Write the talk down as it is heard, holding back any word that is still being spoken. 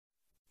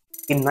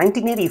In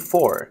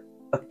 1984,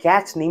 a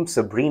cat named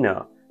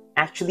Sabrina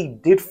actually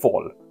did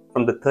fall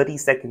from the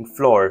 32nd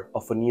floor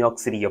of a New York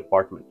City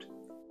apartment,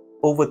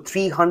 over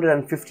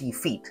 350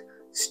 feet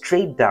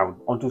straight down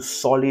onto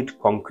solid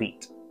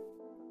concrete.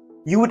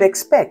 You would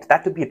expect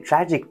that to be a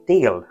tragic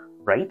tale,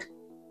 right?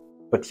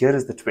 But here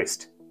is the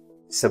twist.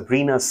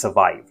 Sabrina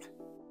survived,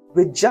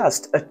 with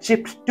just a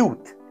chipped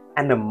tooth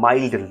and a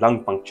mild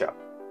lung puncture.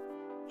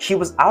 She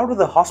was out of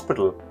the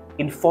hospital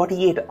in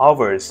 48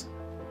 hours,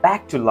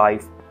 back to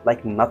life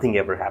like nothing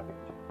ever happened.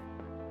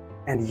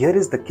 And here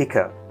is the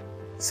kicker.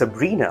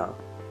 Sabrina,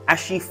 as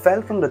she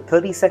fell from the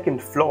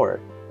 32nd floor,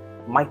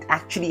 might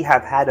actually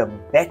have had a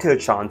better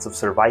chance of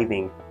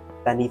surviving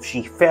than if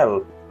she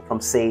fell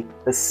from, say,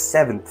 the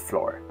 7th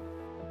floor.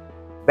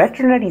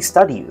 Veterinary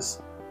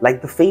studies,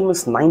 like the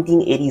famous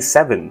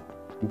 1987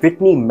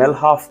 Whitney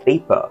Mellhoff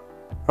paper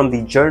from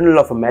the Journal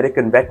of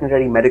American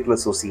Veterinary Medical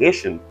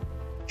Association,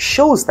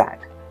 shows that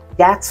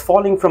cats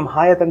falling from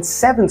higher than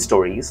 7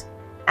 stories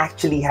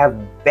actually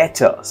have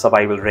better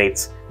survival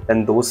rates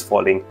than those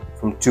falling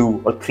from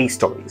 2 or 3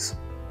 stories.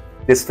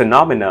 This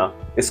phenomena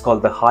is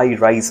called the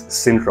high-rise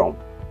syndrome.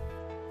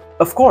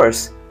 Of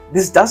course,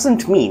 this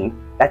doesn't mean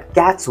that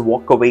cats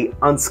walk away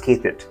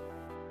unscathed.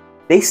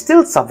 They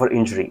still suffer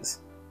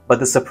injuries, but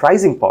the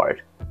surprising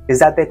part is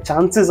that their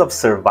chances of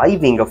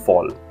surviving a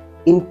fall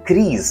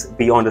increase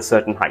beyond a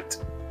certain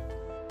height.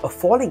 A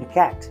falling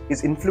cat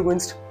is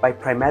influenced by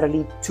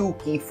primarily 2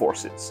 key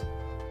forces: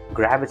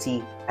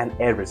 gravity and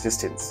air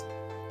resistance.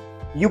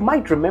 You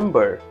might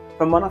remember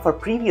from one of our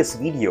previous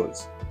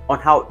videos on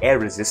how air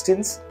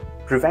resistance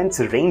prevents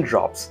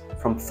raindrops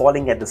from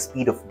falling at the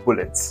speed of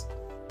bullets.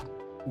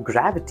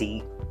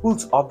 Gravity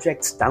pulls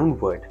objects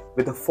downward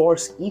with a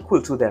force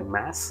equal to their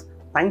mass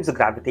times the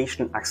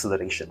gravitational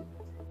acceleration.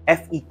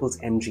 F equals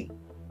mg.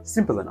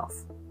 Simple enough.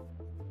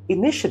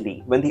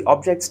 Initially, when the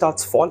object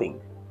starts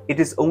falling, it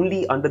is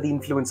only under the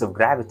influence of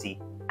gravity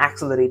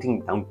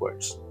accelerating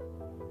downwards.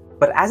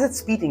 But as its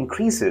speed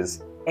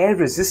increases, air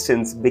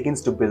resistance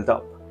begins to build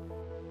up.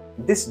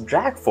 This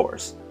drag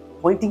force,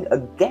 pointing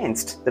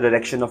against the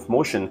direction of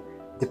motion,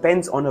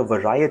 depends on a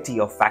variety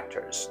of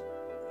factors.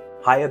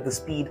 Higher the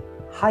speed,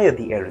 higher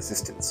the air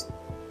resistance.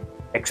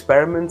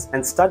 Experiments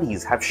and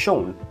studies have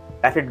shown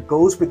that it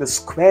goes with the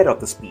square of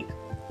the speed,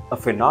 a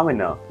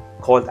phenomena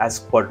called as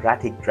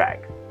quadratic drag.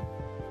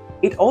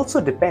 It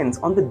also depends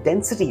on the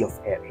density of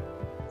air.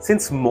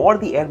 Since more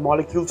the air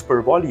molecules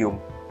per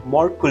volume,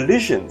 more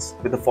collisions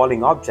with the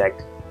falling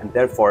object and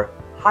therefore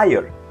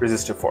higher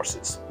resistive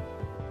forces.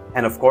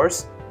 And of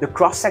course, the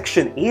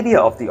cross-section area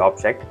of the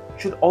object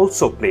should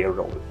also play a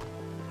role.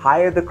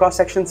 Higher the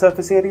cross-section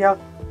surface area,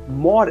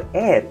 more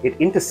air it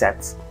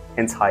intercepts,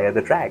 hence higher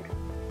the drag.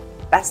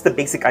 That's the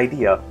basic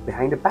idea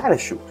behind a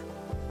parachute.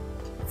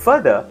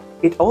 Further,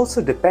 it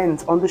also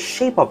depends on the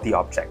shape of the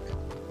object.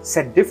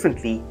 Said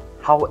differently,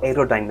 how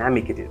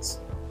aerodynamic it is.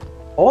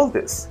 All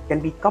this can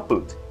be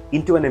coupled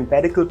into an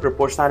empirical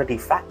proportionality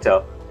factor,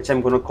 which I'm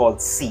going to call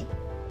C.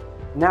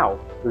 Now,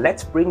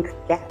 let's bring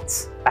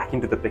cats back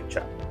into the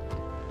picture.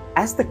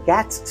 As the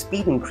cat's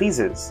speed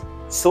increases,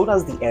 so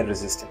does the air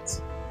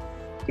resistance.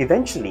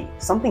 Eventually,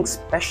 something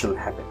special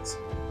happens.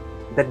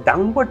 The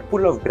downward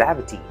pull of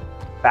gravity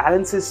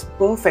balances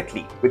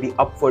perfectly with the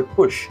upward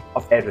push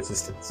of air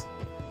resistance.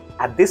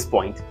 At this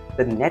point,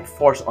 the net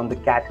force on the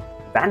cat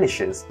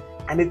vanishes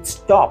and it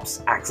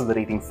stops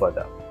accelerating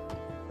further.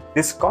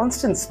 This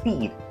constant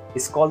speed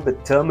is called the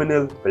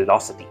terminal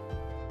velocity.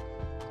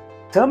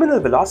 Terminal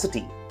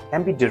velocity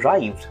can be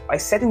derived by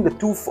setting the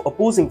 2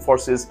 opposing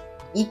forces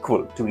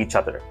equal to each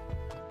other,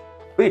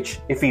 which,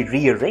 if we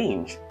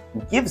rearrange,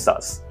 gives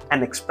us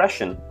an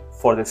expression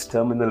for this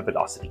terminal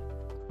velocity.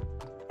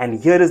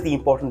 And here is the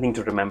important thing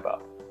to remember.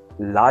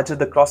 Larger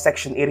the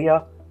cross-section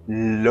area,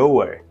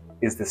 lower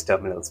is this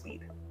terminal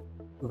speed.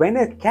 When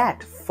a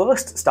cat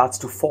first starts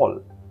to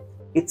fall,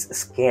 it's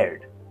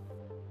scared.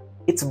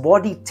 Its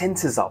body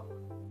tenses up,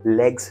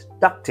 legs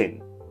tucked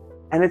in,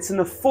 and it's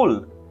in a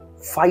full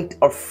fight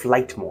or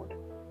flight mode.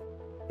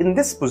 In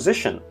this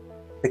position,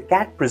 the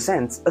cat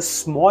presents a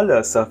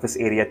smaller surface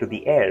area to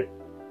the air,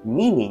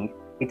 meaning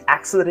it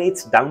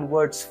accelerates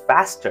downwards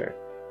faster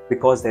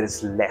because there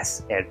is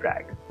less air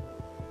drag.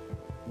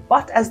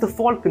 But as the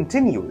fall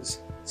continues,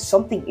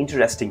 something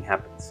interesting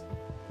happens.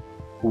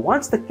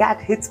 Once the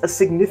cat hits a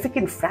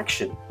significant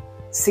fraction,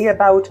 say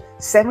about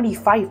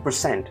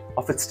 75%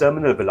 of its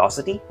terminal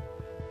velocity,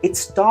 it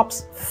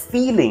stops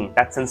feeling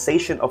that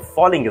sensation of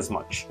falling as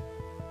much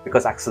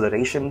because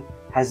acceleration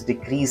has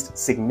decreased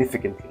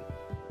significantly.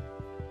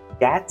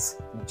 Cats,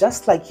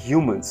 just like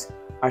humans,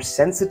 are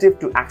sensitive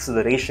to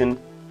acceleration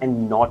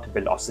and not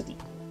velocity.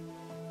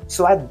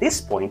 So at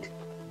this point,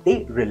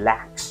 they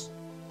relax.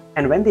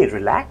 And when they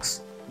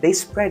relax, they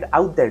spread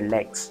out their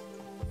legs,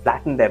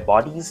 flatten their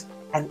bodies,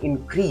 and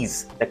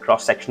increase the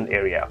cross-sectional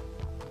area.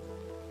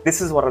 This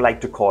is what I like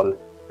to call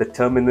the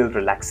terminal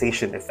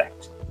relaxation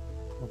effect.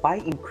 By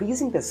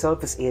increasing the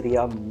surface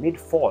area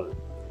mid-fall,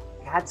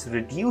 cats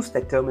reduce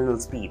their terminal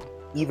speed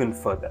even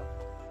further.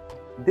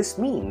 This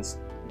means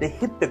they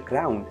hit the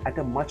ground at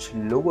a much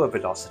lower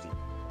velocity,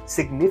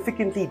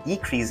 significantly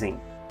decreasing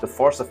the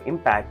force of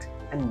impact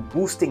and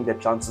boosting their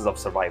chances of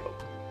survival.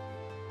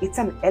 It's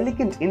an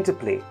elegant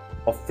interplay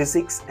of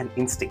physics and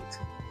instinct,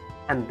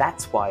 and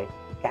that's why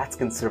cats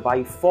can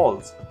survive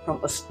falls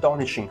from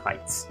astonishing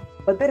heights.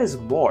 But there is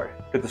more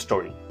to the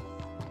story.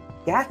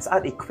 Cats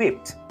are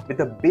equipped with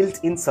a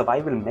built-in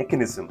survival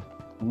mechanism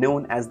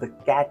known as the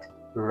cat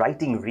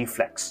righting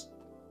reflex.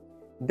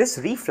 This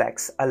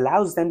reflex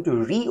allows them to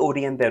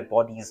reorient their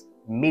bodies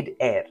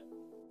mid-air,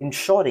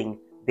 ensuring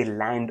they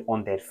land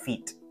on their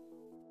feet.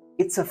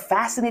 It's a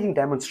fascinating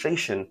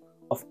demonstration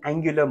of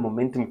angular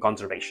momentum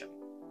conservation.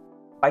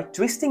 By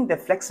twisting their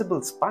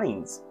flexible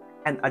spines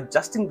and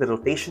adjusting the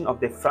rotation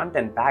of their front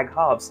and back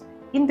halves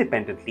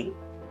independently,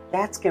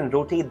 cats can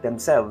rotate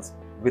themselves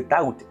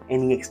without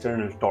any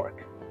external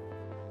torque.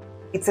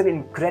 It's an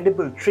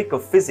incredible trick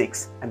of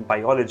physics and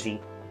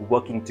biology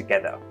working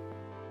together.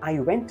 I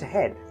went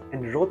ahead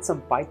and wrote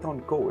some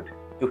Python code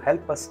to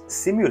help us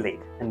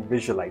simulate and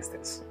visualize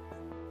this.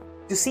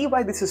 To see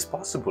why this is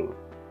possible,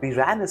 we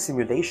ran a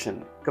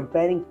simulation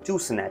comparing two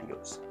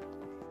scenarios.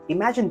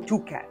 Imagine two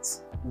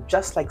cats,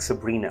 just like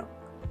Sabrina,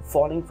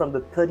 falling from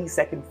the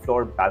 32nd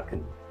floor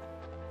balcony.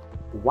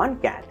 One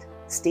cat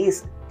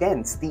stays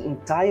tense the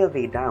entire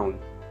way down,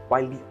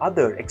 while the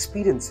other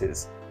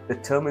experiences the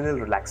terminal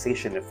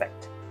relaxation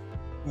effect.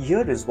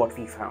 Here is what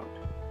we found.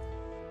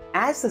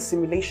 As the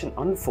simulation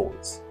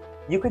unfolds,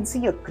 you can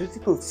see a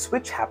critical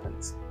switch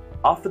happens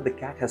after the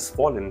cat has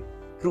fallen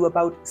through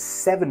about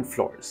 7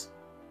 floors,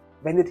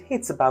 when it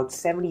hits about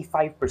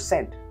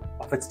 75%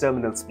 of its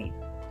terminal speed.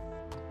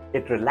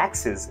 It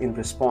relaxes in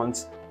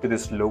response to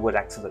this lower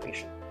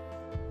acceleration.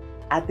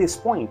 At this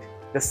point,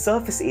 the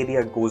surface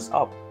area goes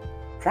up,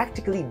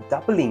 practically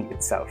doubling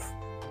itself,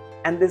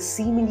 and this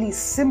seemingly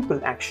simple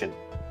action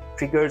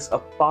triggers a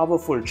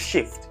powerful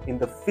shift in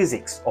the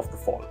physics of the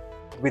fall.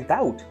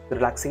 Without the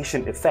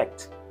relaxation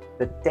effect,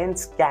 the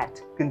tense cat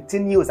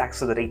continues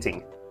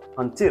accelerating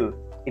until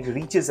it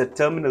reaches a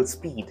terminal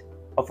speed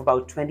of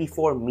about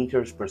 24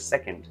 meters per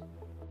second.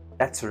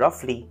 That's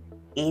roughly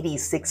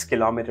 86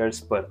 kilometers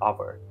per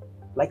hour,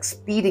 like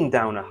speeding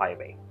down a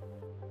highway.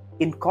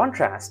 In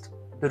contrast,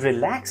 the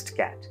relaxed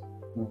cat,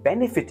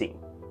 benefiting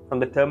from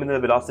the terminal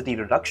velocity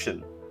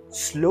reduction,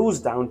 slows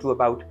down to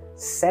about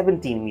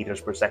 17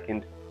 meters per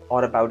second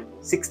or about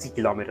 60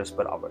 kilometers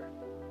per hour.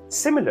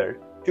 Similar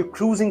to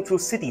cruising through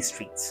city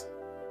streets.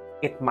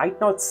 It might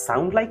not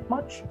sound like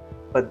much,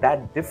 but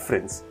that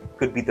difference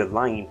could be the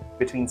line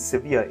between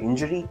severe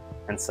injury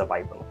and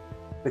survival.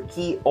 The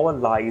key all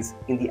lies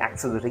in the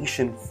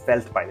acceleration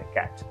felt by the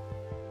cat.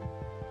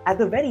 At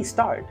the very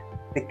start,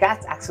 the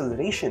cat's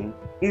acceleration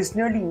is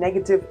nearly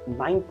negative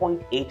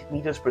 9.8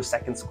 meters per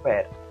second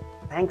square,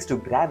 thanks to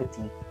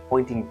gravity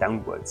pointing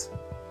downwards.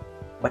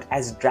 But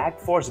as drag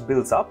force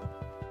builds up,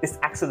 this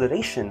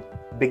acceleration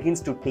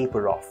begins to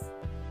taper off.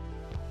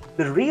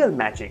 The real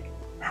magic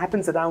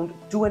happens around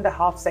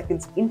 2.5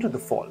 seconds into the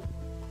fall,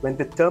 when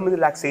the terminal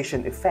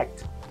relaxation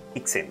effect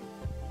kicks in.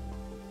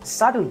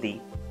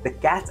 Suddenly, the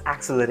cat's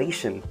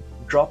acceleration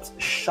drops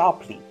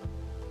sharply,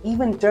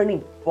 even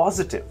turning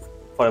positive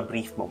for a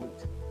brief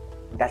moment.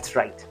 That's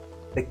right,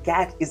 the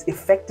cat is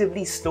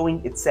effectively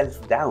slowing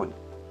itself down,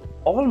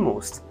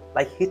 almost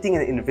like hitting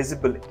an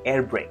invisible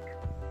air brake.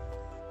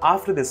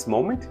 After this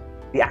moment,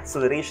 the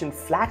acceleration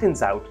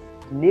flattens out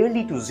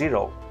nearly to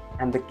zero,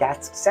 and the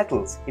cat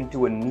settles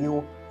into a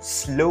new,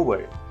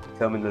 slower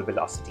terminal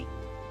velocity.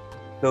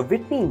 The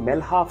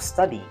Whitney-Mellhoff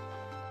study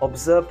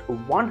observed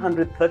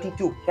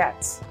 132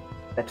 cats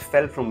that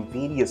fell from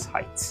various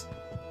heights.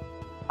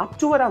 Up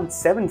to around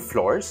 7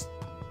 floors,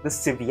 the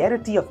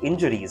severity of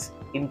injuries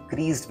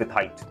increased with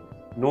height.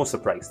 No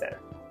surprise there.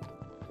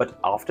 But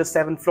after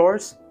 7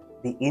 floors,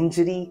 the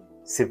injury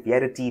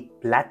severity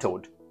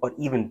plateaued or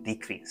even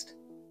decreased.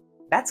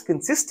 That's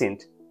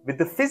consistent with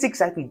the physics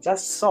that we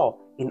just saw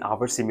in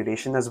our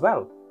simulation as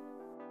well.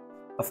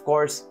 Of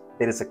course,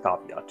 there is a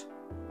caveat.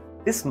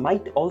 This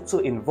might also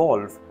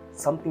involve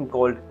something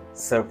called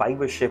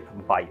survivorship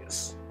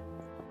bias.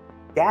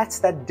 Cats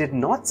that did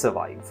not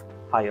survive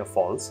higher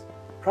falls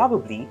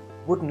probably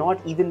would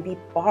not even be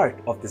part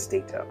of this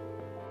data.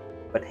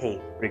 But hey,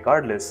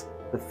 regardless,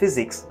 the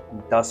physics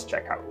does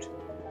check out.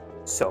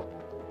 So,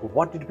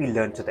 what did we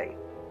learn today?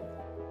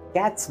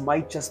 Cats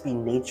might just be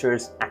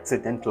nature's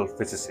accidental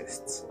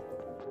physicists,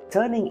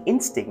 turning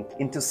instinct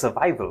into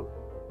survival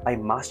by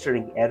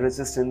mastering air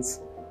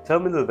resistance,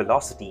 terminal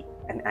velocity,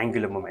 and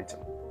angular momentum,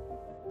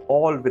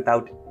 all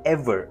without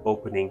ever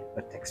opening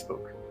a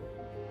textbook.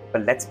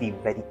 But let's be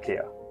very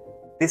clear,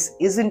 this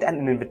isn't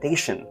an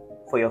invitation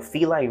for your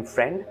feline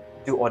friend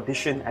to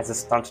audition as a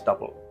stunt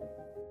double.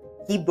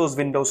 Keep those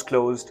windows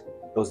closed,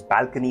 those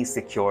balconies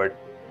secured,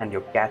 and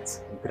your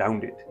cats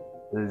grounded,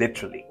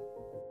 literally.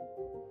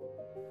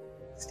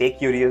 Stay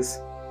curious,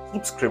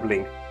 keep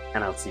scribbling,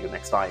 and I'll see you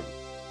next time.